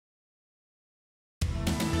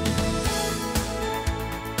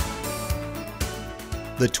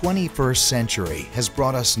The 21st century has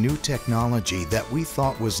brought us new technology that we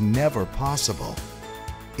thought was never possible.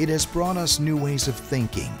 It has brought us new ways of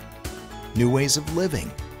thinking, new ways of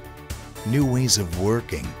living, new ways of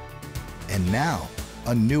working, and now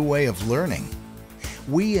a new way of learning.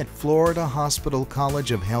 We at Florida Hospital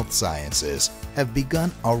College of Health Sciences have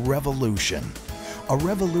begun a revolution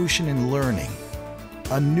in learning,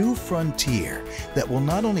 a new frontier that will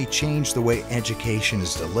not only change the way education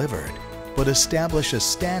is delivered, but establish a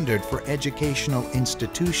standard for educational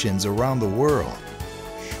institutions around the world.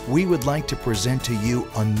 We would like to present to you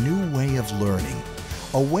a new way of learning,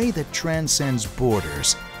 a way that transcends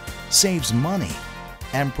borders, saves money,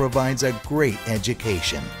 and provides a great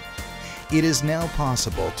education. It is now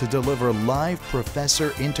possible to deliver live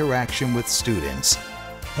professor interaction with students,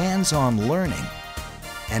 hands-on learning,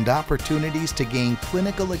 and opportunities to gain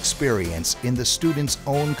clinical experience in the student's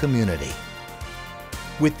own community.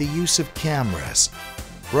 With the use of cameras,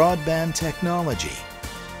 broadband technology,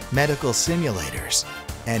 medical simulators,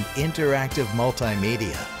 and interactive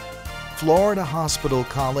multimedia, Florida Hospital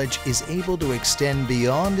College is able to extend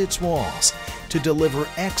beyond its walls to deliver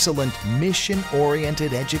excellent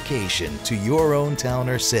mission-oriented education to your own town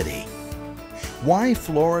or city. Why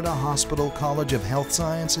Florida Hospital College of Health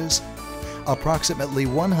Sciences? Approximately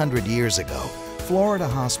 100 years ago, Florida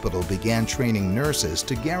Hospital began training nurses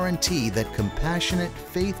to guarantee that compassionate,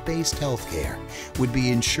 faith-based healthcare would be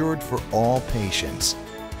ensured for all patients.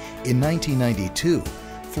 In 1992,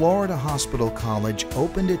 Florida Hospital College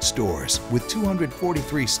opened its doors with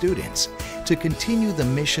 243 students to continue the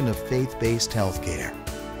mission of faith-based healthcare.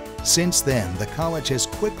 Since then, the college has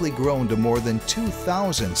quickly grown to more than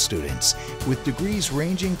 2,000 students with degrees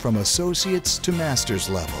ranging from associate's to master's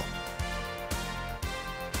level.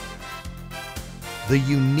 The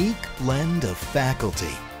unique blend of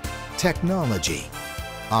faculty, technology,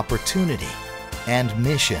 opportunity, and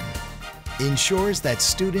mission ensures that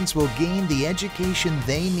students will gain the education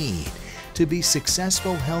they need to be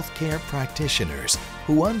successful healthcare practitioners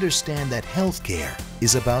who understand that healthcare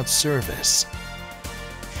is about service.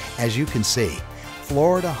 As you can see,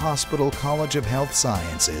 Florida Hospital College of Health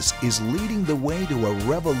Sciences is leading the way to a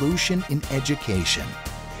revolution in education.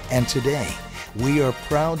 And today, we are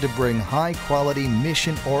proud to bring high-quality,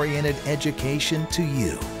 mission-oriented education to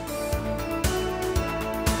you.